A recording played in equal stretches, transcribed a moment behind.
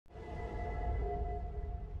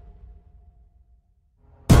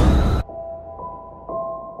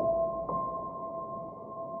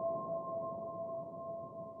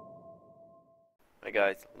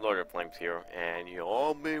Hi guys, Lord of Flames here, and you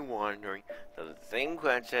all been wondering the same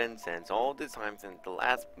question since all the time since the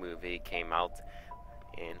last movie came out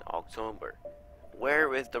in October.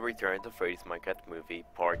 Where is the Return to Freddy's Minecraft movie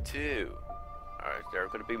part 2? Is there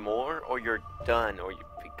gonna be more, or you're done,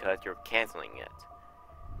 because you're canceling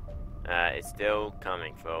it? It's still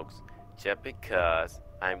coming, folks, just because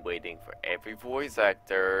I'm waiting for every voice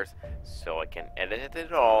actors so I can edit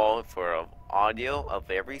it all for audio of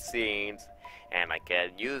every scenes, and I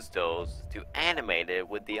can use those to animate it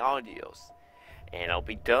with the audios, and I'll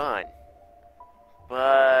be done.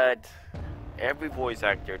 But every voice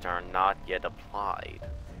actors are not yet applied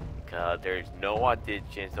because there's no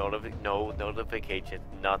auditions, no notifications,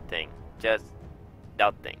 nothing, just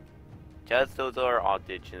nothing. Just those are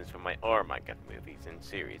auditions for my other Minecraft movies and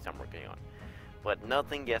series I'm working on. But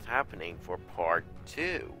nothing yet happening for part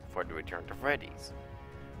 2 for the Return to Freddy's.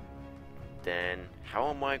 Then how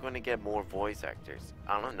am I going to get more voice actors?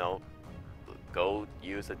 I don't know. Go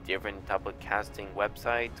use a different type of casting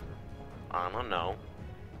website? I don't know.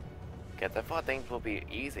 Because I thought things would be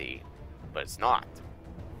easy, but it's not.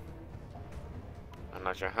 I'm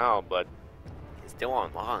not sure how, but it's still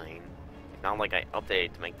online. It's not like I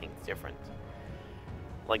updated to make things different.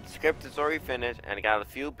 Like, the script is already finished, and I got a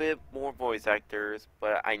few bit more voice actors,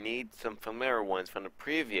 but I need some familiar ones from the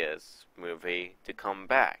previous movie to come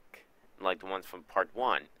back. Like the ones from part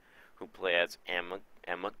 1, who play as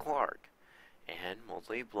Emma Clark, and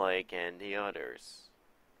mostly Blake and the others.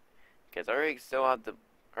 Because I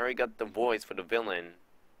already got the voice for the villain,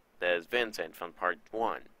 that is Vincent from part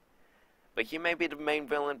 1. But he may be the main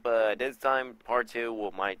villain, but this time, part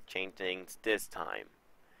 2 might change things this time.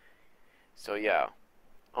 So yeah,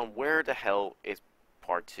 where the hell is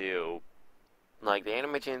part 2? Like, the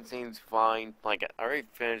animation seems fine. Like, I already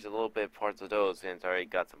finished a little bit parts of those since I already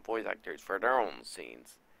got some voice actors for their own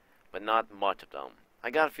scenes. But not much of them. I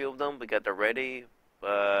got a few of them because they're ready,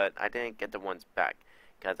 but I didn't get the ones back.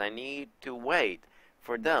 Because I need to wait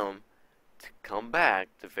for them to come back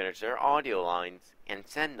to finish their audio lines and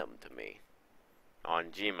send them to me. On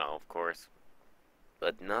Gmail, of course.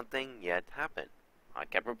 But nothing yet happened. I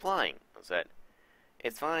kept replying. I said,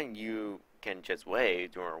 it's fine, you can just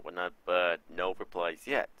wait or whatnot, but no replies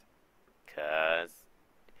yet. Cause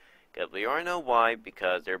we already know why,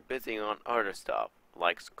 because they're busy on other stuff,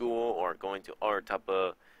 like school or going to other type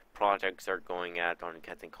of projects they're going at on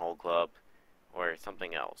Casting Call Club, or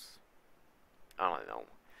something else. I don't know.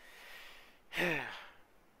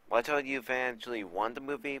 Well, I tell you, fans actually want the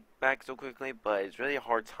movie back so quickly, but it's really a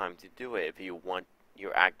hard time to do it if you want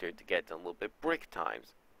your actor to get a little bit break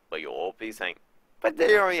times. But you'll all be saying, but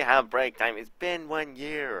they already have break time, it's been 1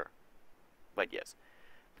 year. But yes,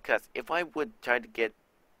 because if I would try to get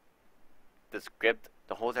the script,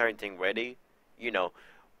 the whole entire thing ready,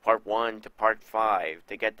 part 1 to part 5,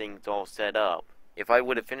 to get things all set up. If I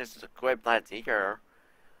would have finished the script last year,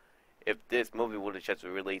 if this movie would have just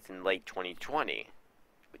been released in late 2020,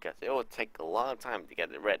 because it would take a long time to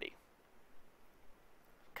get it ready.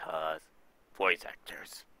 Cause voice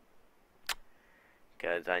actors.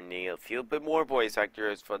 Because I need a few bit more voice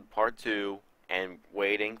actors for part 2, and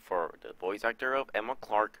waiting for the voice actor of Emma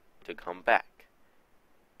Clark to come back.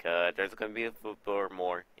 Because there's going to be a few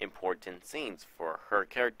more important scenes for her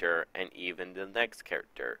character and even the next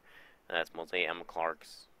character. That's mostly Emma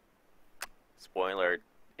Clark's, spoiler,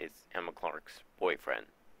 it's Emma Clark's boyfriend,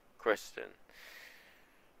 Christian.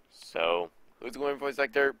 So, who's going to be voice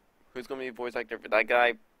actor? Who's going to be voice actor for that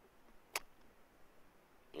guy?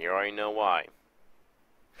 You already know why.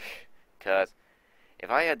 Because if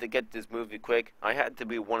I had to get this movie quick, I had to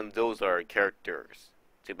be one of those characters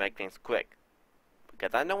to make things quick.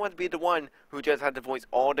 Because I don't want to be the one who just had to voice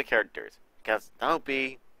all the characters. Because that would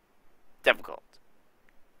be difficult.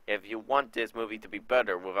 If you want this movie to be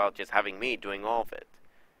better without just having me doing all of it.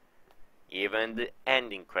 Even the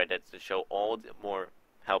ending credits to show all the more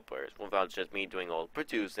helpers without just me doing all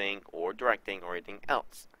producing or directing or anything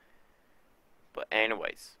else. But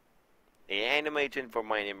anyways, the animation for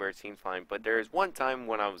My Neighbor seems fine, but there is one time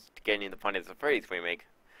when I was getting the Final Freddy's remake,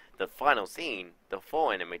 the final scene, the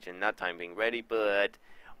full animation, that time being ready, but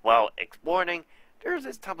while exporting, there's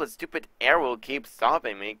this type of stupid arrow keeps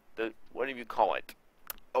stopping me. What do you call it?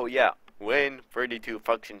 Oh yeah, when Freddy 2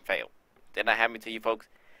 function failed. Did I happen to you folks?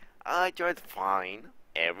 I tried to find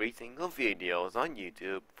every single videos on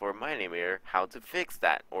YouTube for My Neighbor how to fix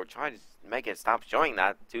that, or try to make it stop showing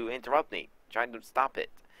that to interrupt me, trying to stop it.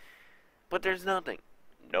 But there's nothing.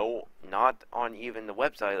 No, not on even the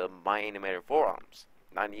website of My Animator Forums.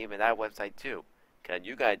 Not even that website too. Because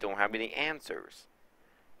you guys don't have any answers.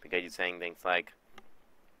 Because you're saying things like,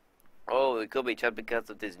 Oh, it could be just because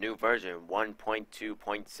of this new version,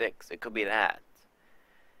 1.2.6. It could be that.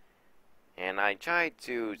 And I tried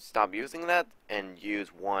to stop using that and use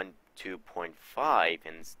 1.2.5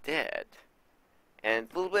 instead. And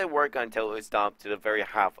it's a little bit of work until it stopped to the very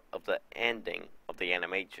half of the ending of the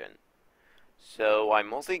animation. So I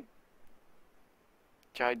mostly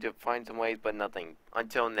tried to find some ways, but nothing.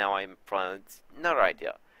 Until now I'm from another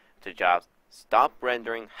idea. To just stop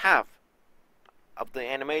rendering half of the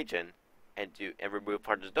animation and remove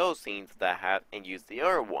part of those scenes that have and use the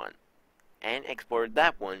other one. And export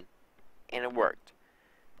that one, and it worked.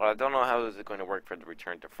 But I don't know how is it going to work for the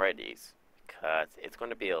Return to Freddy's. Because it's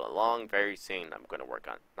going to be a long, very soon I'm going to work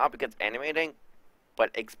on. Not because animating,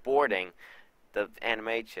 but exporting the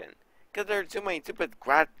animation. Because there are too many stupid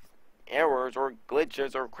errors or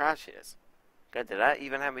glitches or crashes. Did that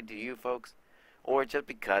even happen to you folks? Or just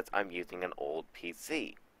because I'm using an old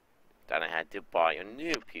PC. That I had to buy a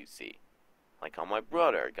new PC. Like how my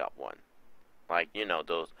brother got one. Like, you know,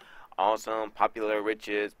 those awesome, popular,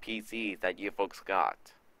 riches PCs that you folks got.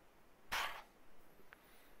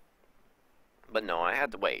 But no, I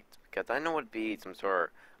had to wait. Because I know it'd be some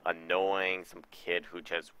sort of annoying, some kid who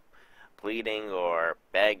just pleading or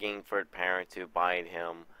begging for a parent to buy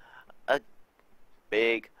him a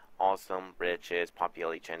big, awesome, riches,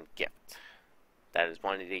 population gift. That is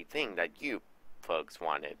one of the things that you folks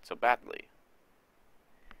wanted so badly.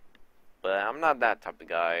 But I'm not that type of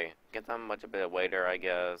guy. Guess I'm much a bit of waiter, I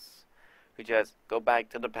guess. Who just go back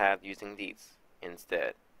to the path using these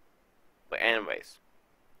instead. But anyways,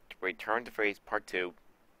 Return to Phrase Part 2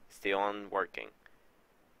 still on working.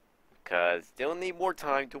 Cause still need more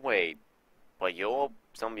time to wait. But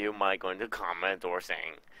some of you might go into comment or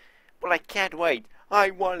saying, but I can't wait.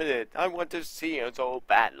 I wanted it. I want to see it so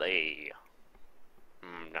badly.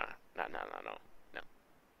 No.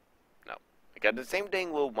 Because the same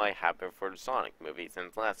thing might happen for the Sonic movie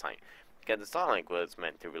since last time. Because the Sonic was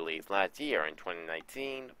meant to release last year in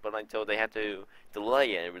 2019, but until they had to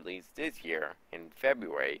delay it and release this year in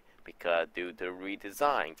February because due to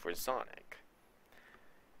redesign for Sonic.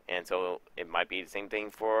 And so it might be the same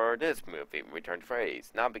thing for this movie, Return to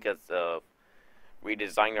Phrase. Not because of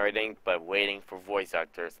redesign or anything, but waiting for voice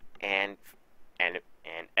actors and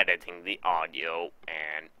editing the audio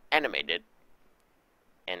and animate it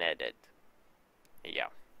and edit. Yeah.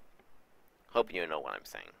 Hope you know what I'm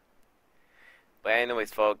saying. But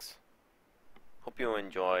anyways, folks, hope you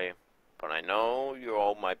enjoy. But I know you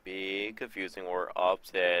all might be confusing or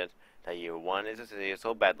upset that you wanted to see it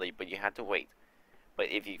so badly, but you had to wait. But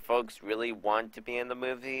if you folks really want to be in the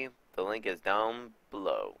movie, the link is down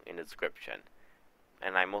below in the description.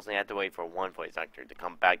 And I mostly had to wait for one voice actor to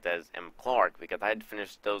come back as M. Clark because I had to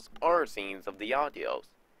finish those other scenes of the audios.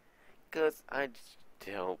 Because I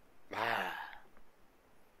still...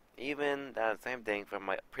 Even that same thing from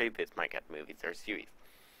my previous Minecraft movies or series.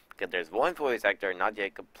 Because there's one voice actor not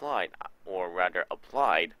yet applied, or rather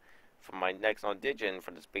applied, for my next audition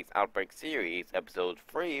for the Space Outbreak series, episode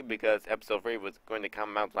 3, because episode 3 was going to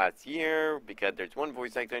come out last year, because there's one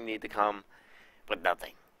voice actor need to come, but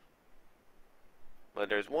nothing. But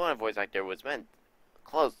there's one voice actor was meant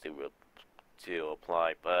close to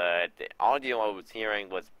apply, but the audio I was hearing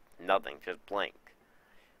was nothing, just blank.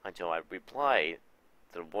 Until I replied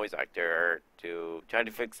to the voice actor to try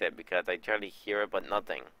to fix it because I tried to hear it but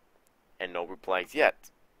nothing. And no replies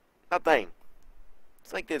yet. Nothing.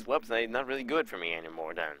 It's like this website is not really good for me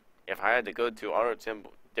anymore then. If I had to go to other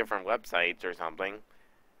different websites or something.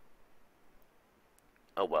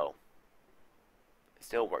 Oh well. It's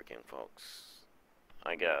still working, folks.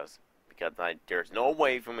 I guess. Because there's no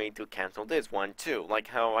way for me to cancel this one too. Like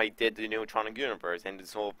how I did the Neutronic Universe and the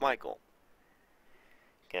Soul of Michael.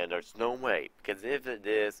 Okay, there's no way. Because if it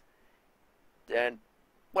is, then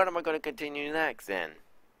what am I going to continue next then?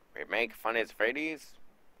 Remake Funny as Freddy's?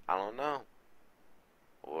 I don't know.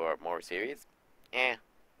 Or more serious?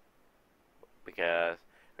 Because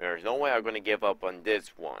there's no way I'm going to give up on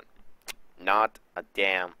this one. Not a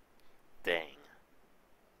damn thing.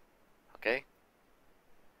 Okay?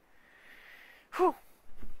 Whew.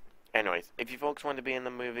 Anyways, if you folks want to be in the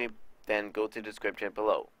movie, then go to the description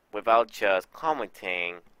below. Without just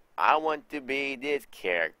commenting, I want to be this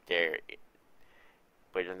character.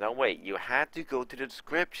 But there's no way. You have to go to the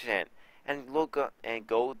description and look up and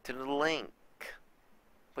go to the link.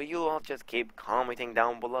 But you all just keep commenting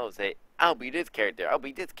down below. Say, I'll be this character. I'll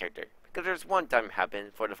be this character. Because there's one time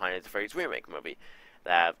happened for the Final Fantasy remake movie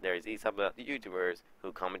that there's these YouTubers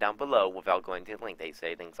who comment down below without going to the link. They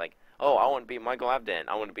say things like, oh, I want to be Michael Abden.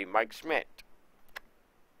 I want to be Mike Schmidt.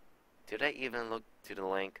 Did I even look to the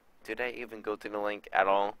link? Did I even go to the link at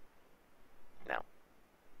all? No.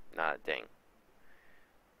 not a thing.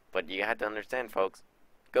 But you have to understand, folks.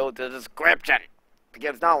 Go to the description!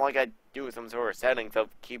 Because it's not like I do some sort of settings to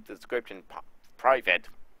keep the description private.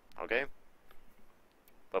 Okay?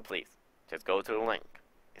 But please, just go to the link.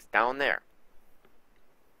 It's down there.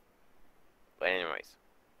 But anyways,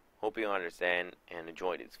 hope you understand and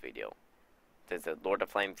enjoy this video. This is Lord of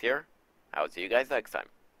Flames here. I will see you guys next time.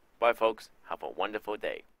 Bye folks, have a wonderful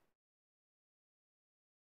day.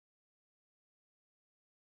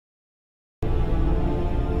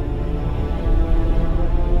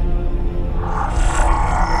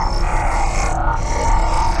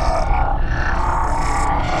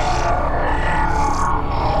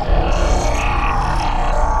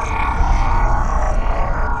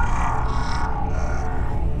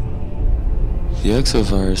 The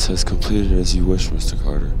exovirus has completed as you wish, Mr.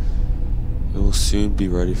 Carter. It will soon be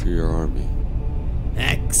ready for your army.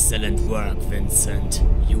 Excellent work, Vincent.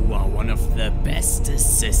 You are one of the best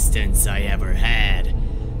assistants I ever had.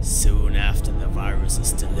 Soon after the virus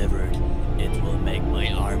is delivered, it will make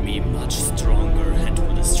my army much stronger and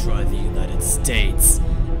will destroy the United States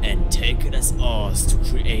and take it as ours to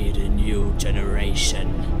create a new generation.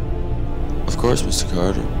 Of course, Mr.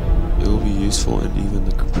 Carter. It will be useful in even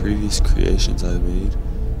the previous creations I made,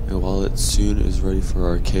 and while it soon is ready for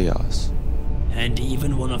our chaos. And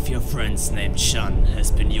even one of your friends named Shun has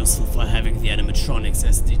been useful for having the animatronics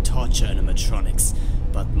as the torture animatronics.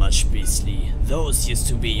 But much beastly, those used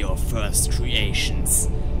to be your first creations.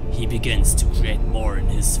 He begins to create more in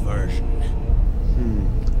his version.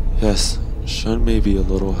 Yes, Shun may be a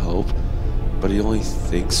little help, but he only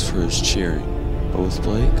thinks for his cheering. But with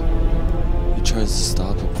Blake, he tries to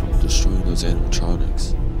stop him from destroying those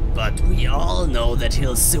animatronics. But we all know that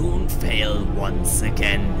he'll soon fail once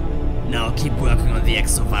again. Now keep working on the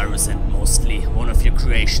exovirus, and mostly one of your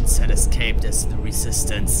creations had escaped as the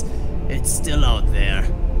resistance. It's still out there.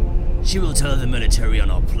 She will tell the military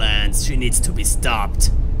on our plans. She needs to be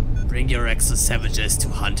stopped. Bring your exo savages to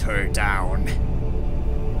hunt her down.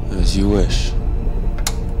 As you wish.